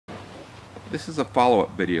This is a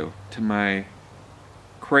follow-up video to my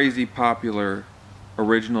crazy popular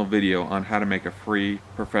original video on how to make a free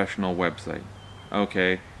professional website.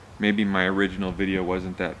 Okay, maybe my original video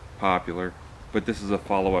wasn't that popular, but this is a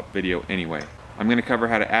follow-up video anyway. I'm going to cover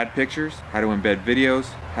how to add pictures, how to embed videos,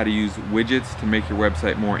 how to use widgets to make your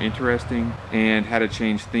website more interesting, and how to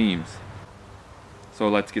change themes. So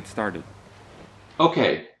let's get started.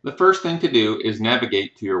 Okay, the first thing to do is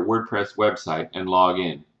navigate to your WordPress website and log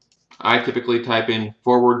in. I typically type in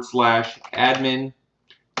 /admin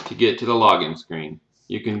to get to the login screen.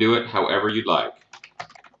 You can do it however you'd like.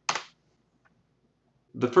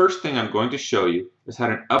 The first thing I'm going to show you is how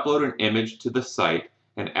to upload an image to the site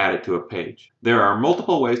and add it to a page. There are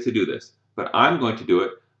multiple ways to do this, but I'm going to do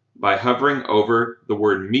it by hovering over the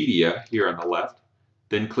word media here on the left,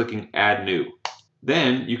 then clicking add new.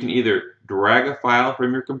 Then you can either drag a file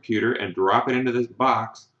from your computer and drop it into this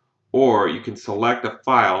box, or you can select a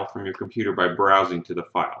file from your computer by browsing to the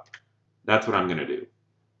file. That's what I'm going to do.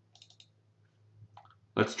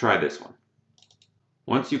 Let's try this one.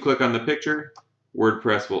 Once you click on the picture,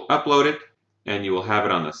 WordPress will upload it and you will have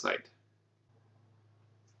it on the site.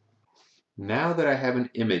 Now that I have an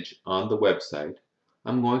image on the website,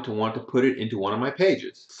 I'm going to want to put it into one of my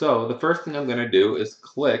pages. So the first thing I'm going to do is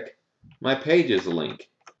click my pages link.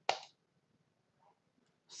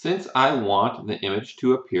 Since I want the image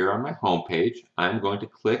to appear on my home page, I'm going to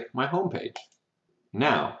click my home page.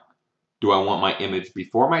 Now, do I want my image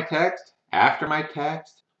before my text, after my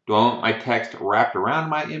text? Do I want my text wrapped around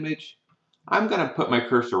my image? I'm going to put my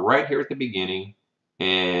cursor right here at the beginning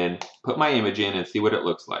and put my image in and see what it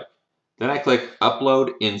looks like. Then I click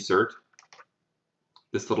Upload Insert,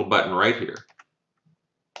 this little button right here.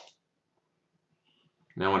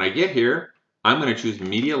 Now when I get here, I'm going to choose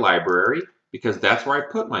Media Library because that's where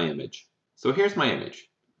I put my image. So here's my image.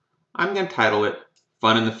 I'm going to title it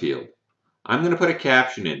Fun in the Field. I'm going to put a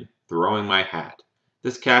caption in, Throwing My Hat.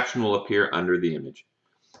 This caption will appear under the image.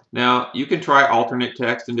 Now you can try alternate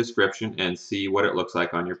text and description and see what it looks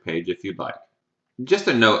like on your page if you'd like. Just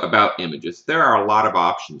a note about images. There are a lot of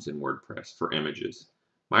options in WordPress for images.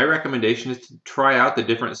 My recommendation is to try out the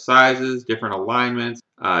different sizes, different alignments,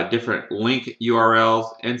 different link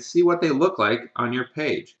URLs, and see what they look like on your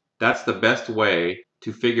page. That's the best way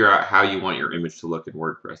to figure out how you want your image to look in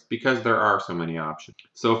WordPress because there are so many options.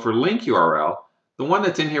 So for link URL, the one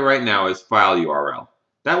that's in here right now is file URL.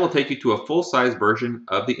 That will take you to a full-size version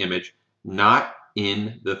of the image, not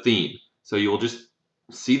in the theme. So you will just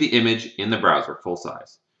see the image in the browser, full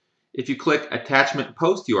size. If you click Attachment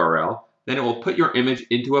Post URL, then it will put your image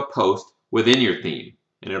into a post within your theme,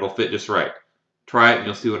 and it'll fit just right. Try it and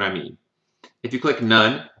you'll see what I mean. If you click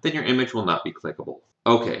None, then your image will not be clickable.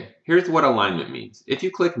 Okay, here's what alignment means. If you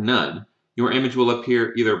click None, your image will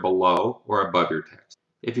appear either below or above your text.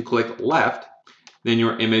 If you click Left, then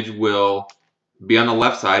your image will be on the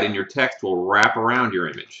left side and your text will wrap around your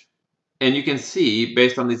image. And you can see,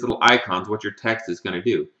 based on these little icons, what your text is going to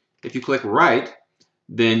do. If you click Right,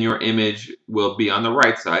 then your image will be on the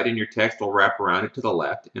right side and your text will wrap around it to the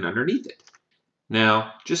left and underneath it.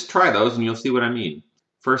 Now, just try those and you'll see what I mean.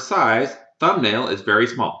 For size, thumbnail is very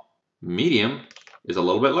small. Medium is a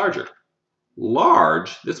little bit larger.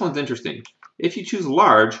 Large, this one's interesting. If you choose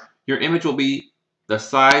large, your image will be the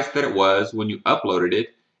size that it was when you uploaded it,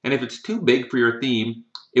 and if it's too big for your theme,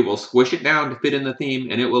 it will squish it down to fit in the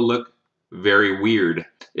theme and it will look very weird.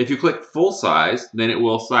 If you click full size, then it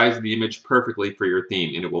will size the image perfectly for your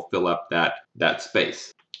theme and it will fill up that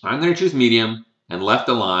space. I'm going to choose medium and left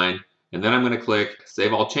align, and then I'm going to click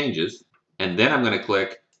Save All Changes, and then I'm going to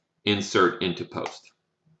click Insert into Post.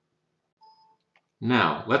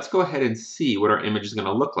 Now, let's go ahead and see what our image is going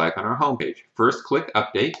to look like on our home page. First, click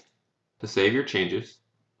Update to save your changes,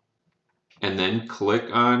 and then click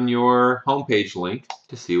on your homepage link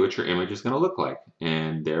to see what your image is going to look like.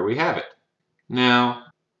 And there we have it. Now,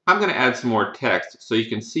 I'm going to add some more text so you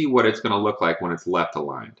can see what it's going to look like when it's left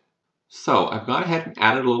aligned. So I've gone ahead and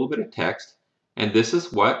added a little bit of text, and this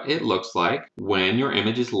is what it looks like when your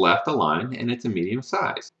image is left aligned and it's a medium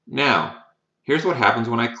size. Now, here's what happens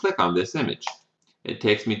when I click on this image. It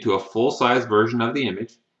takes me to a full-size version of the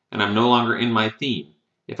image, and I'm no longer in my theme.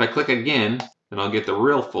 If I click again, then I'll get the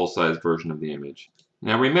real full-size version of the image.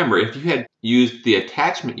 Now remember, if you had used the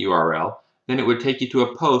attachment URL, then it would take you to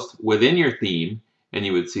a post within your theme and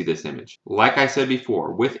you would see this image. Like I said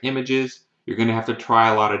before, with images, you're going to have to try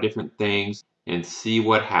a lot of different things and see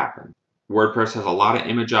what happens. WordPress has a lot of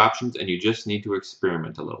image options and you just need to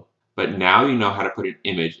experiment a little. But now you know how to put an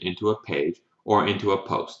image into a page or into a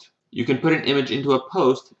post. You can put an image into a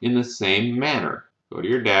post in the same manner. Go to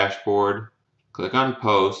your dashboard, click on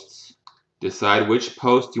Posts, Decide which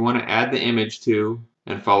post you want to add the image to,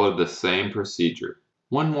 and follow the same procedure.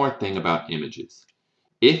 One more thing about images.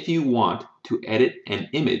 If you want to edit an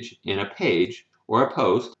image in a page or a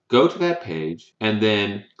post, go to that page and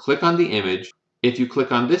then click on the image. If you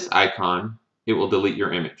click on this icon, it will delete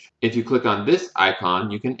your image. If you click on this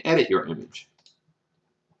icon, you can edit your image.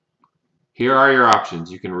 Here are your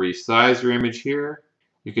options. You can resize your image here.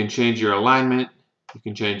 You can change your alignment. You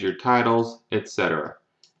can change your titles, etc.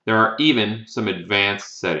 There are even some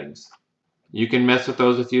advanced settings. You can mess with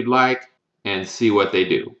those if you'd like and see what they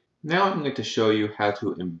do. Now I'm going to show you how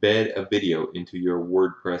to embed a video into your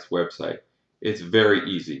WordPress website. It's very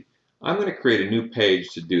easy. I'm going to create a new page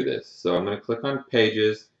to do this. So I'm going to click on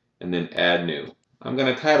Pages and then Add New. I'm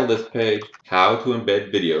going to title this page, How to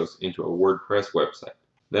Embed Videos into a WordPress Website.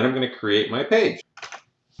 Then I'm going to create my page.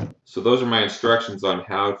 So those are my instructions on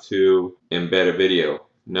how to embed a video.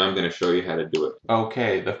 Now I'm going to show you how to do it.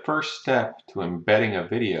 Okay, the first step to embedding a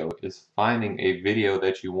video is finding a video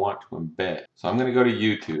that you want to embed. So I'm going to go to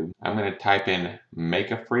YouTube. I'm going to type in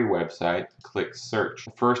make a free website, click search.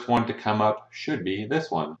 The first one to come up should be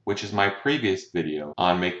this one, which is my previous video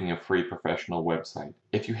on making a free professional website.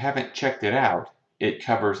 If you haven't checked it out, it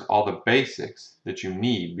covers all the basics that you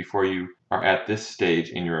need before you are at this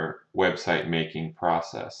stage in your website making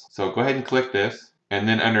process. So go ahead and click this. And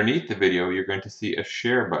then underneath the video, you're going to see a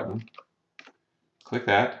share button. Click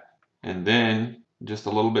that. And then just a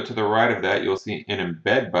little bit to the right of that, you'll see an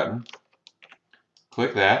embed button.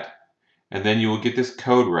 Click that. And then you will get this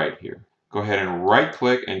code right here. Go ahead and right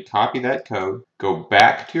click and copy that code. Go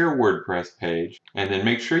back to your WordPress page. And then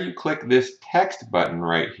make sure you click this text button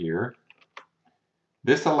right here.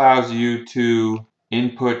 This allows you to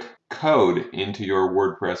input code into your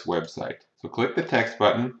WordPress website. So click the text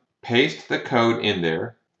button. Paste the code in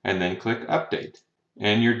there and then click update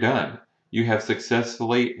and you're done. You have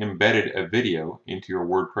successfully embedded a video into your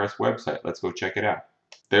WordPress website. Let's go check it out.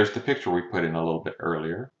 There's the picture we put in a little bit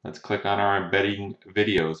earlier. Let's click on our embedding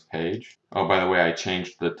videos page. Oh, by the way, I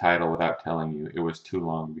changed the title without telling you. It was too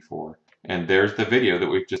long before. And there's the video that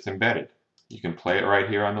we've just embedded. You can play it right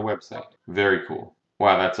here on the website. Very cool.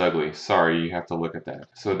 Wow, that's ugly. Sorry, you have to look at that.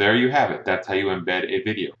 So there you have it. That's how you embed a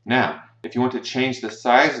video. Now, if you want to change the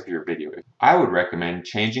size of your video, I would recommend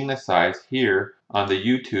changing the size here on the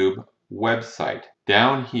YouTube website,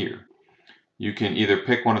 down here. You can either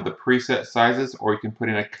pick one of the preset sizes or you can put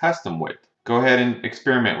in a custom width. Go ahead and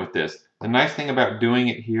experiment with this. The nice thing about doing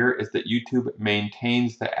it here is that YouTube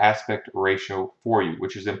maintains the aspect ratio for you,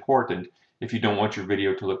 which is important if you don't want your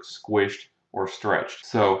video to look squished or stretched.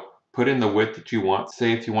 So put in the width that you want.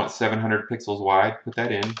 Say if you want 700 pixels wide, put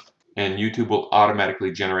that in. And YouTube will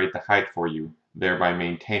automatically generate the height for you, thereby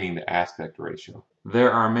maintaining the aspect ratio.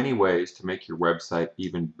 There are many ways to make your website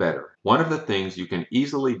even better. One of the things you can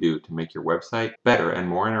easily do to make your website better and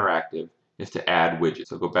more interactive is to add widgets.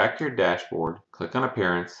 So go back to your dashboard, click on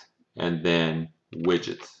Appearance, and then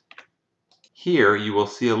Widgets. Here you will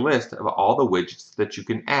see a list of all the widgets that you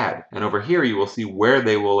can add. And over here you will see where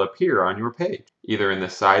they will appear on your page, either in the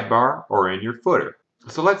sidebar or in your footer.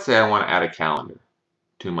 So let's say I want to add a calendar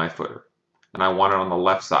to my footer and I want it on the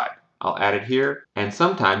left side. I'll add it here, and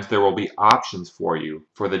sometimes there will be options for you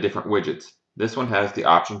for the different widgets. This one has the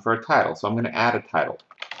option for a title, so I'm going to add a title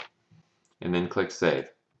and then click Save.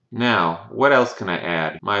 Now, what else can I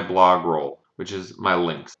add? My blog roll, which is my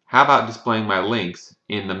links. How about displaying my links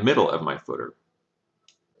in the middle of my footer?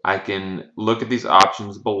 I can look at these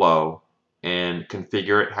options below and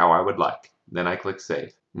configure it how I would like. Then I click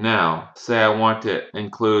Save. Now, say I want to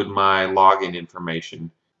include my login information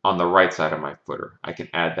on the right side of my footer. I can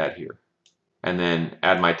add that here. And then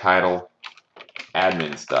add my title,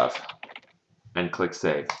 admin stuff, and click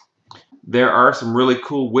Save. There are some really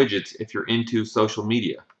cool widgets if you're into social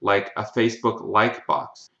media, like a Facebook like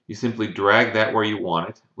box. You simply drag that where you want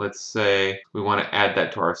it. Let's say we want to add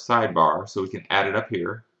that to our sidebar, so we can add it up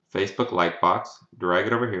here. Facebook like box, drag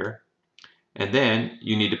it over here. And then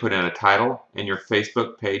you need to put in a title and your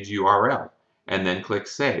Facebook page URL, and then click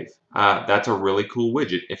Save. That's a really cool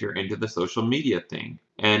widget if you're into the social media thing.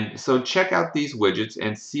 And so check out these widgets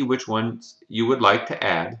and see which ones you would like to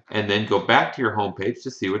add, and then go back to your home page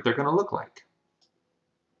to see what they're going to look like.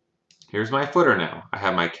 Here's my footer now. I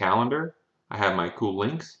have my calendar, I have my cool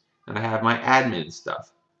links, and I have my admin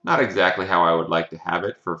stuff. Not exactly how I would like to have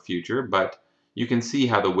it for future, but you can see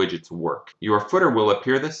how the widgets work. Your footer will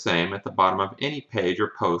appear the same at the bottom of any page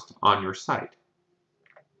or post on your site.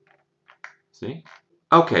 See?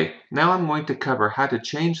 Okay, now I'm going to cover how to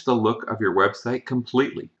change the look of your website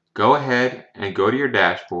completely. Go ahead and go to your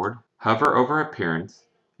dashboard, hover over Appearance,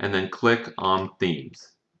 and then click on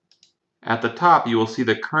Themes. At the top, you will see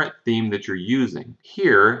the current theme that you're using.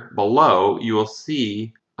 Here below, you will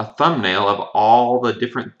see a thumbnail of all the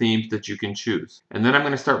different themes that you can choose. And then I'm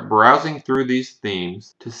going to start browsing through these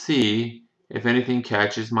themes to see if anything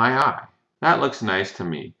catches my eye. That looks nice to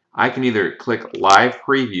me. I can either click Live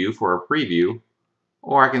Preview for a preview,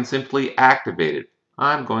 or I can simply activate it.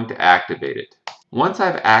 I'm going to activate it. Once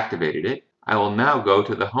I've activated it, I will now go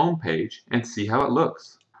to the home page and see how it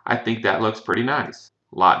looks. I think that looks pretty nice.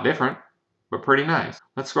 A lot different, but pretty nice.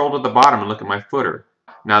 Let's scroll to the bottom and look at my footer.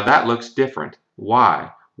 Now that looks different.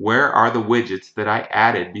 Why? Where are the widgets that I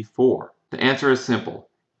added before? The answer is simple.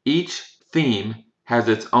 Each theme has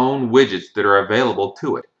its own widgets that are available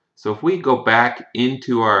to it. So if we go back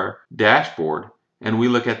into our dashboard and we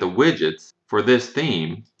look at the widgets for this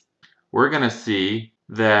theme, we're going to see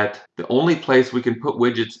that the only place we can put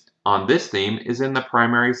widgets on this theme is in the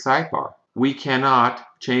primary sidebar. We cannot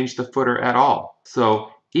change the footer at all.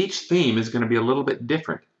 So each theme is going to be a little bit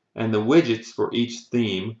different, and the widgets for each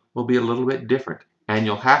theme will be a little bit different, and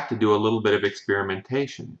you'll have to do a little bit of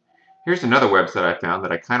experimentation. Here's another website I found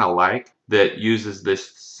that I kind of like that uses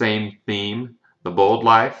this same theme, the Bold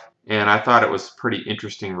Life, and I thought it was pretty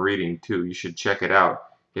interesting reading too. You should check it out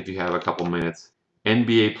if you have a couple minutes.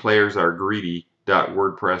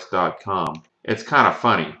 NBAplayersaregreedy.wordpress.com. It's kind of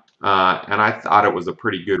funny, and I thought it was a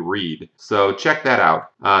pretty good read. So check that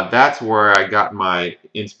out. That's where I got my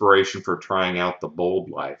inspiration for trying out the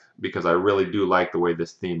Bold Life, because I really do like the way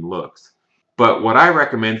this theme looks. But what I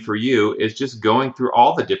recommend for you is just going through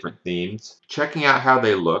all the different themes, checking out how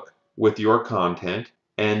they look with your content,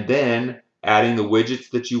 and then adding the widgets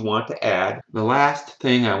that you want to add. The last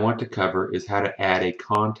thing I want to cover is how to add a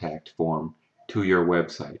contact form to your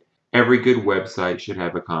website. Every good website should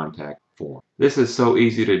have a contact form. This is so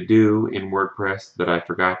easy to do in WordPress that I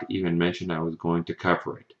forgot to even mention I was going to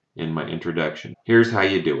cover it in my introduction. Here's how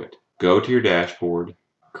you do it. Go to your dashboard,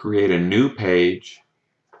 create a new page,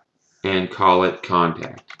 and call it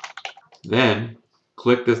Contact. Then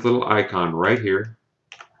click this little icon right here,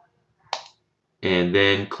 and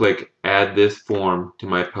then click Add this form to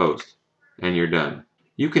my post, and you're done.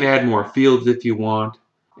 You can add more fields if you want,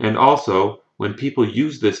 and also when people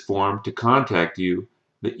use this form to contact you,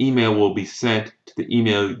 the email will be sent to the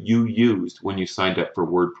email you used when you signed up for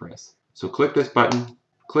WordPress. So click this button,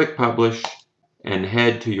 click Publish, and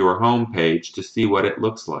head to your home page to see what it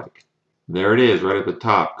looks like. There it is right at the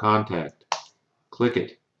top, Contact. Click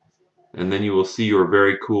it, and then you will see your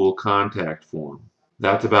very cool contact form.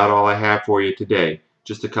 That's about all I have for you today.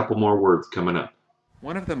 Just a couple more words coming up.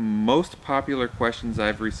 One of the most popular questions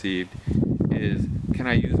I've received is, can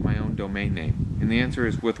I use my own domain name? And the answer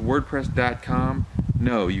is, with WordPress.com,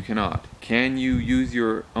 no, you cannot. Can you use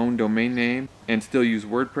your own domain name and still use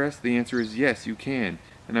WordPress? The answer is yes, you can.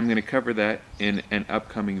 And I'm going to cover that in an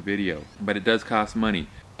upcoming video. But it does cost money.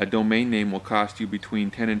 A domain name will cost you between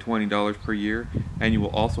 $10 and $20 per year, and you will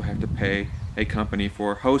also have to pay a company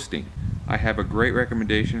for hosting. I have a great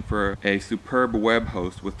recommendation for a superb web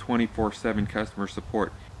host with 24/7 customer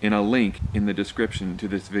support in a link in the description to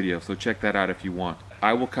this video, so check that out if you want.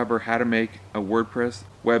 I will cover how to make a WordPress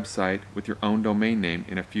website with your own domain name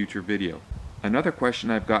in a future video. Another question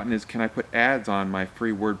I've gotten is, can I put ads on my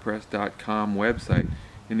free WordPress.com website?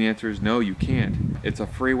 And the answer is no, you can't. It's a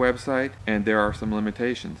free website and there are some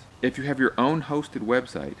limitations. If you have your own hosted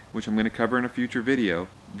website, which I'm going to cover in a future video,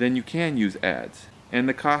 then you can use ads. And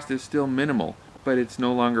the cost is still minimal, but it's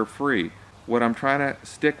no longer free. What I'm trying to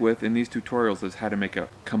stick with in these tutorials is how to make a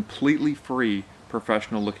completely free,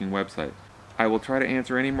 professional looking website. I will try to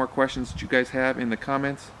answer any more questions that you guys have in the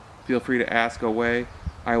comments. Feel free to ask away.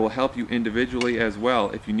 I will help you individually as well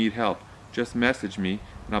if you need help. Just message me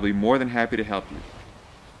and I'll be more than happy to help you.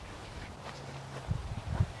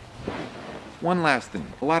 One last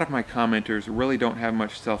thing. A lot of my commenters really don't have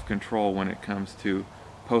much self-control when it comes to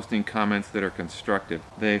posting comments that are constructive.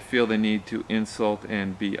 They feel the need to insult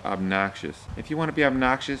and be obnoxious. If you want to be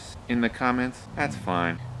obnoxious in the comments, that's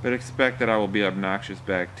fine. But expect that I will be obnoxious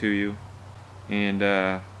back to you.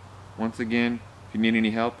 And once again, if you need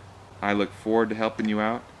any help, I look forward to helping you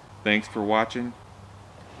out. Thanks for watching.